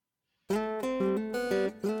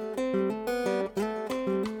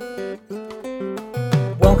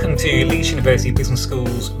Welcome to Leeds University Business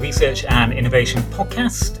School's Research and Innovation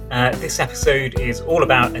podcast. This episode is all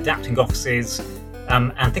about adapting offices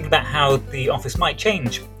and thinking about how the office might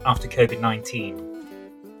change after COVID-19.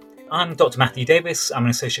 I'm Dr. Matthew Davis. I'm an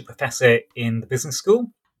Associate Professor in the Business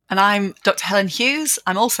School. And I'm Dr. Helen Hughes.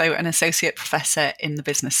 I'm also an Associate Professor in the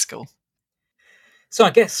Business School. So I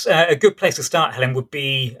guess a good place to start, Helen, would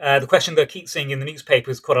be the question that I keep seeing in the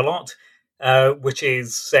newspapers quite a lot, which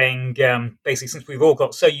is saying, basically, since we've all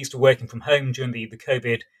got so used to working from home during the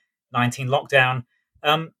COVID-19 lockdown,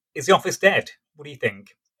 is the office dead? What do you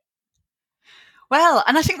think? Well,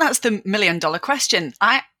 and I think that's the million-dollar question.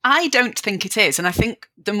 I don't think it is. And I think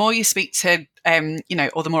the more you speak to,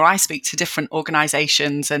 or the more I speak to different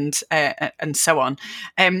organisations and so on,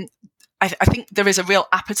 I think there is a real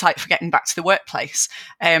appetite for getting back to the workplace.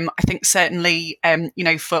 I think certainly,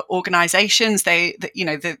 for organisations,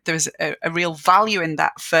 there's a real value in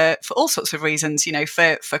that for all sorts of reasons.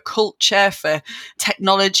 For culture, for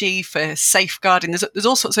technology, for safeguarding. There's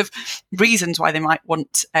all sorts of reasons why they might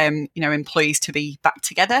want employees to be back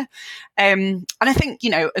together. And I think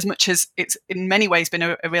as much as it's in many ways been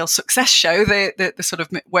a real success show, the sort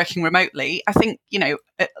of working remotely, I think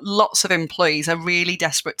lots of employees are really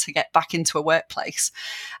desperate to get back into a workplace.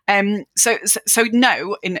 So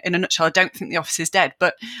no, in a nutshell, I don't think the office is dead.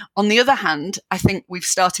 But on the other hand, I think we've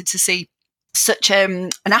started to see such an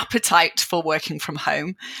appetite for working from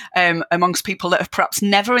home amongst people that have perhaps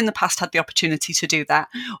never in the past had the opportunity to do that,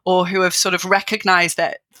 or who have sort of recognised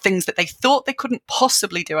that things that they thought they couldn't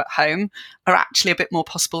possibly do at home are actually a bit more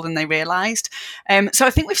possible than they realised. So I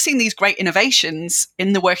think we've seen these great innovations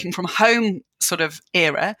in the working from home sort of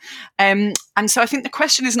era. And so I think the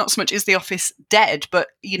question is not so much, is the office dead, but,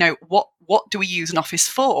 what do we use an office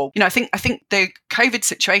for? I think the COVID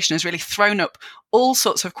situation has really thrown up all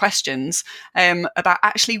sorts of questions about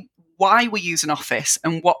actually why we use an office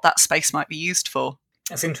and what that space might be used for.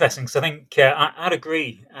 That's interesting. So I think I'd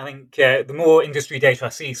agree. I think the more industry data I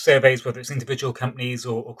see, surveys, whether it's individual companies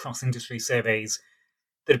or cross-industry surveys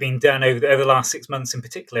that have been done over the last 6 months in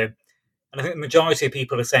particular, and I think the majority of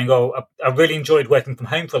people are saying, I really enjoyed working from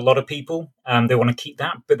home. For a lot of people, they want to keep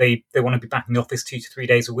that, but they want to be back in the office 2 to 3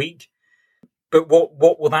 days a week. But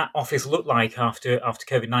what will that office look like after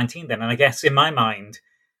COVID-19 then? And I guess in my mind,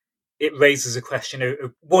 it raises a question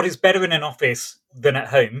of what is better in an office than at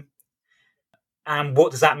home? And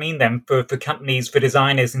what does that mean then for companies, for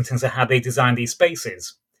designers, in terms of how they design these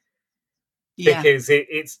spaces? Yeah. Because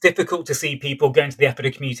it's difficult to see people going to the effort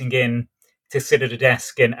of commuting in to sit at a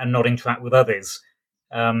desk and not interact with others.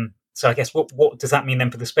 So I guess what does that mean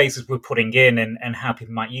then for the spaces we're putting in and how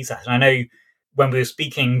people might use that? And I know when we were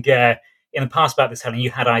speaking in the past about this, Helen, you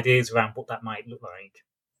had ideas around what that might look like.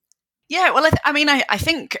 Yeah, well, I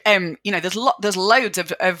think there's loads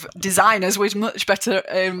of designers with much better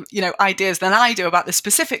ideas than I do about the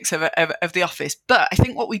specifics of the office. But I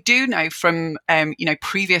think what we do know from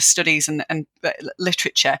previous studies and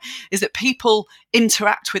literature is that people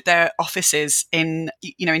interact with their offices in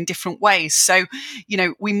different ways. So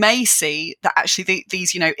we may see that actually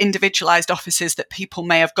these individualized offices that people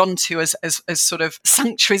may have gone to as sort of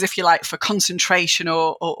sanctuaries, if you like, for concentration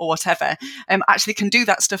or whatever, actually can do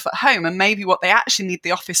that stuff at home. And maybe what they actually need the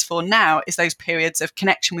office for now is those periods of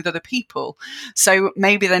connection with other people. So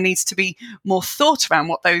maybe there needs to be more thought around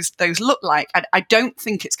what those look like. I don't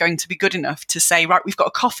think it's going to be good enough to say, right, we've got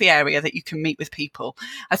a coffee area that you can meet with people.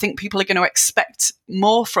 I think people are going to expect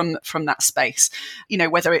more from that space,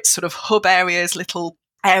 whether it's sort of hub areas, little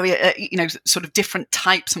area, sort of different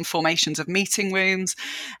types and formations of meeting rooms.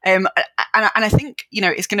 And I think,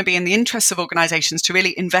 it's going to be in the interests of organisations to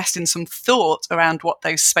really invest in some thought around what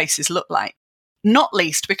those spaces look like. Not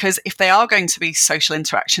least because if they are going to be social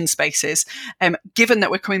interaction spaces, given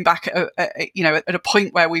that we're coming back at a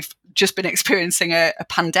point where we've just been experiencing a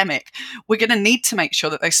pandemic, we're going to need to make sure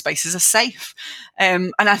that those spaces are safe.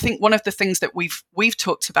 And I think one of the things that we've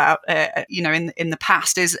talked about, in the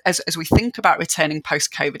past is as we think about returning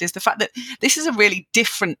post-COVID, is the fact that this is a really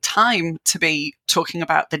different time to be talking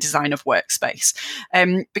about the design of workspace,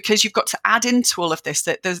 because you've got to add into all of this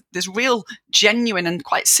that there's real, genuine, and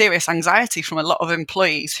quite serious anxiety from a lot of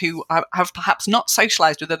employees who have perhaps not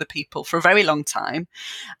socialised with other people for a very long time,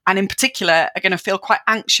 and in particular are going to feel quite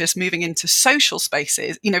anxious moving into social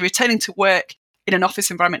spaces, returning to work in an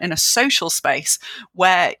office environment in a social space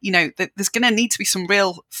where, there's going to need to be some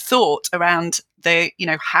real thought around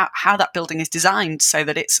how that building is designed so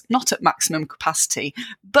that it's not at maximum capacity,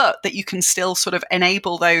 but that you can still sort of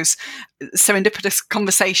enable those serendipitous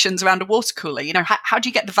conversations around a water cooler. How do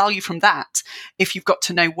you get the value from that if you've got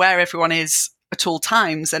to know where everyone is at all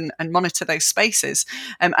times and monitor those spaces.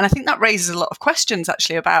 And I think that raises a lot of questions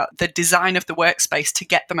actually about the design of the workspace to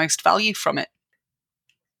get the most value from it.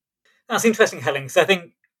 That's interesting, Helen, because I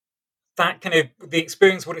think that kind of the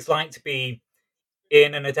experience, what it's like to be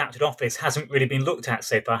in an adapted office, hasn't really been looked at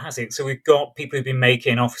so far, has it? So we've got people who've been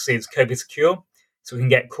making offices COVID secure, so we can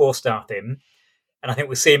get core staff in. And I think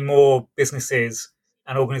we're seeing more businesses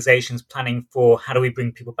and organizations planning for how do we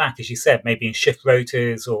bring people back, as you said, maybe in shift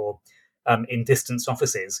rotors or in distanced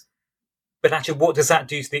offices. But actually, what does that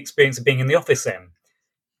do to the experience of being in the office then?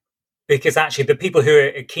 Because actually, the people who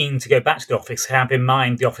are keen to go back to the office have in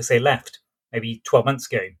mind the office they left maybe 12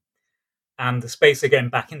 months ago. And the space they're going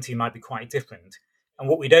back into might be quite different. And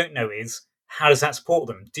what we don't know is, how does that support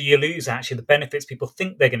them? Do you lose actually the benefits people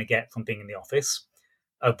think they're going to get from being in the office,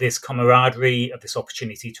 of this camaraderie, of this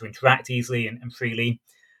opportunity to interact easily and freely?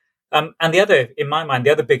 And the other, in my mind,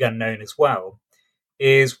 the other big unknown as well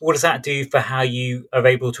is, what does that do for how you are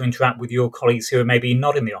able to interact with your colleagues who are maybe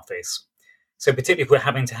not in the office? So particularly if we're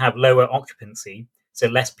having to have lower occupancy, so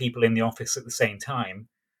less people in the office at the same time,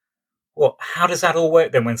 well, how does that all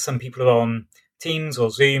work then when some people are on Teams or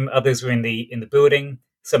Zoom, others are in the building,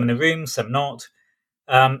 some in the room, some not?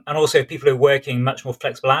 And also people are working much more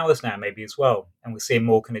flexible hours now, maybe as well. And we're seeing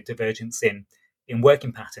more kind of divergence in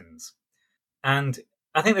working patterns. And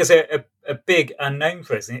I think there's a big unknown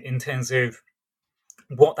for us in terms of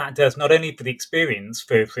what that does, not only for the experience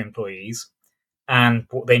for employees and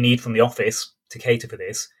what they need from the office to cater for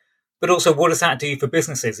this, but also what does that do for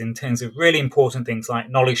businesses in terms of really important things like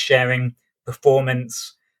knowledge sharing,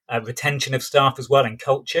 performance, retention of staff as well, and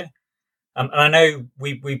culture. And I know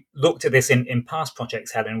we looked at this in past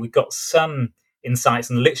projects, Helen. We've got some insights,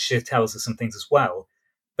 and the literature tells us some things as well.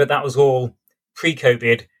 But that was all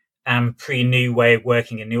pre-COVID and pre-new way of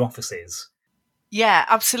working in new offices. Yeah,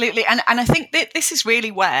 absolutely. And I think that this is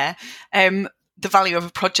really where the value of a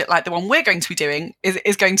project like the one we're going to be doing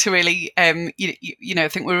is going to really, I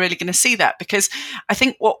think we're really going to see that, because I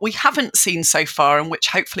think what we haven't seen so far, and which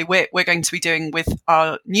hopefully we're going to be doing with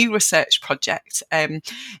our new research project,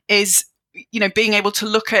 is being able to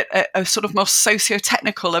look at a sort of more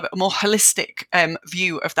socio-technical, a more holistic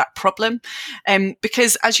view of that problem.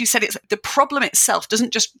 Because as you said, the problem itself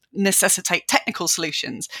doesn't just necessitate technical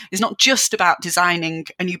solutions. It's not just about designing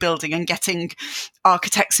a new building and getting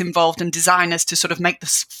architects involved and designers to sort of make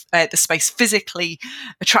the space physically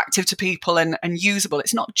attractive to people and usable.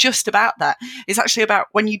 It's not just about that. It's actually about,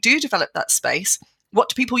 when you do develop that space, what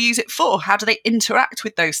do people use it for? How do they interact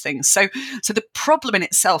with those things? So the problem in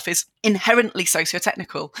itself is inherently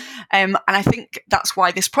socio-technical. And I think that's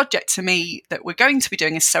why this project, to me, that we're going to be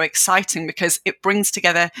doing is so exciting, because it brings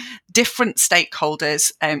together different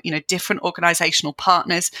stakeholders, different organizational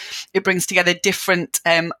partners. It brings together different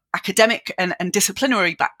academic and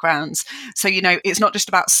disciplinary backgrounds. So, it's not just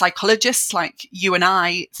about psychologists like you and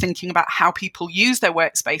I thinking about how people use their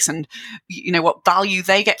workspace and, what value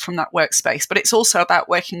they get from that workspace, but it's also about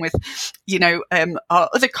working with, our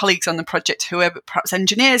other colleagues on the project who are perhaps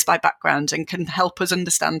engineers by background and can help us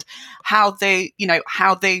understand how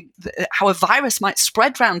how a virus might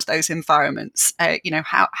spread around those environments,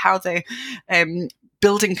 how the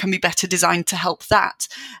building can be better designed to help that.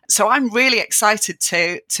 So I'm really excited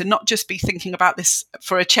to not just be thinking about this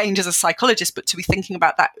for a change as a psychologist, but to be thinking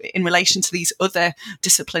about that in relation to these other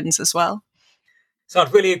disciplines as well. So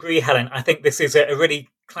I'd really agree, Helen. I think this is a really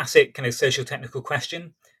classic kind of social technical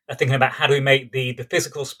question, thinking about how do we make the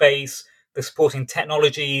physical space, the supporting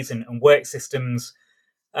technologies and work systems,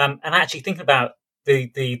 and actually thinking about the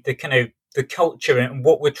kind of the culture and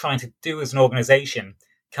what we're trying to do as an organization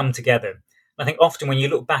come together. I think often when you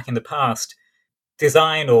look back in the past,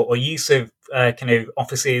 design or use of kind of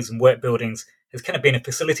offices and work buildings has kind of been a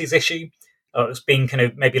facilities issue. It's been kind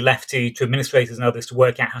of maybe left to administrators and others to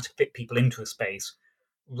work out how to fit people into a space,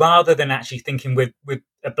 rather than actually thinking with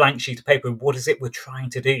a blank sheet of paper, what is it we're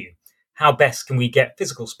trying to do? How best can we get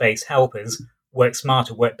physical space help us work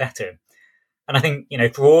smarter, work better? And I think,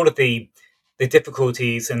 for all of the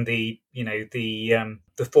difficulties and the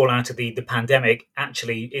fallout of the pandemic,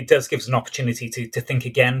 actually, it does give us an opportunity to think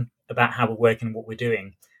again about how we're working and what we're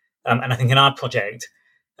doing. And I think in our project,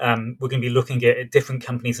 we're going to be looking at different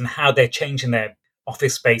companies and how they're changing their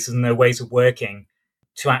office spaces and their ways of working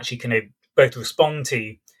to actually kind of both respond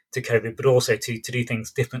to COVID, but also to do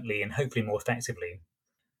things differently and hopefully more effectively.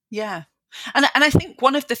 Yeah. And I think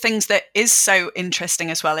one of the things that is so interesting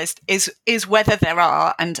as well is whether there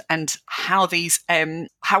are and how these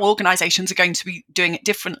how organisations are going to be doing it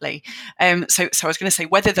differently. So I was going to say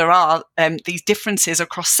whether there are these differences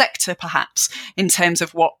across sector, perhaps in terms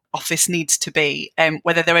of what office needs to be,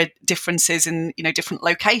 whether there are differences in different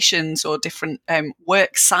locations or different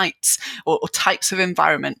work sites or types of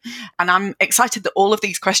environment. And I'm excited that all of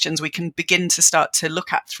these questions we can begin to start to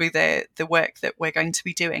look at through the work that we're going to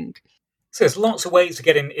be doing. So there's lots of ways to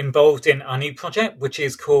get involved in our new project, which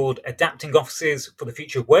is called Adapting Offices for the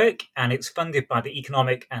Future of Work, and it's funded by the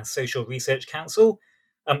Economic and Social Research Council.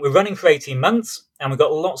 We're running for 18 months, and we've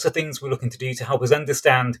got lots of things we're looking to do to help us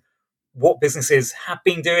understand what businesses have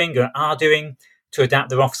been doing or are doing to adapt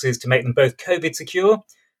their offices to make them both COVID secure,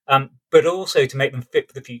 but also to make them fit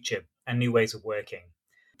for the future and new ways of working.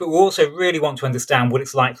 But we also really want to understand what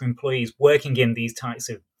it's like for employees working in these types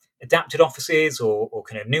of adapted offices or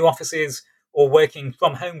kind of new offices, or working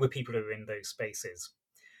from home with people who are in those spaces.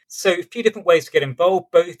 So a few different ways to get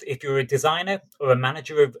involved, both if you're a designer or a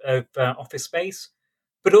manager of office space,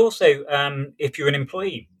 but also if you're an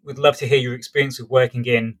employee. We'd love to hear your experience of working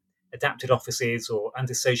in adapted offices or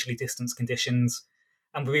under socially distanced conditions.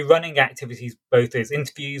 And we'll be running activities both as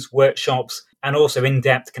interviews, workshops, and also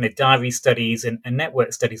in-depth kind of diary studies and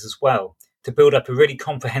network studies as well, to build up a really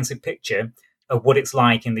comprehensive picture of what it's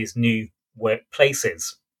like in these new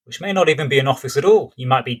workplaces, which may not even be an office at all. You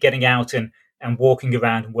might be getting out and walking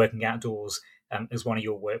around and working outdoors as one of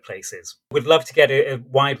your workplaces. We'd love to get a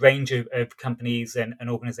wide range of companies and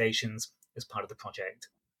organizations as part of the project.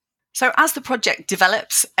 So as the project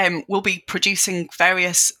develops, we'll be producing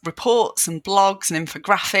various reports and blogs and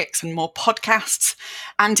infographics and more podcasts.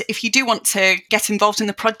 And if you do want to get involved in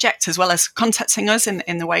the project, as well as contacting us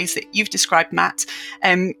in the ways that you've described, Matt,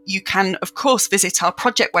 you can, of course, visit our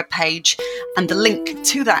project webpage, and the link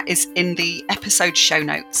to that is in the episode show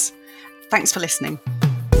notes. Thanks for listening.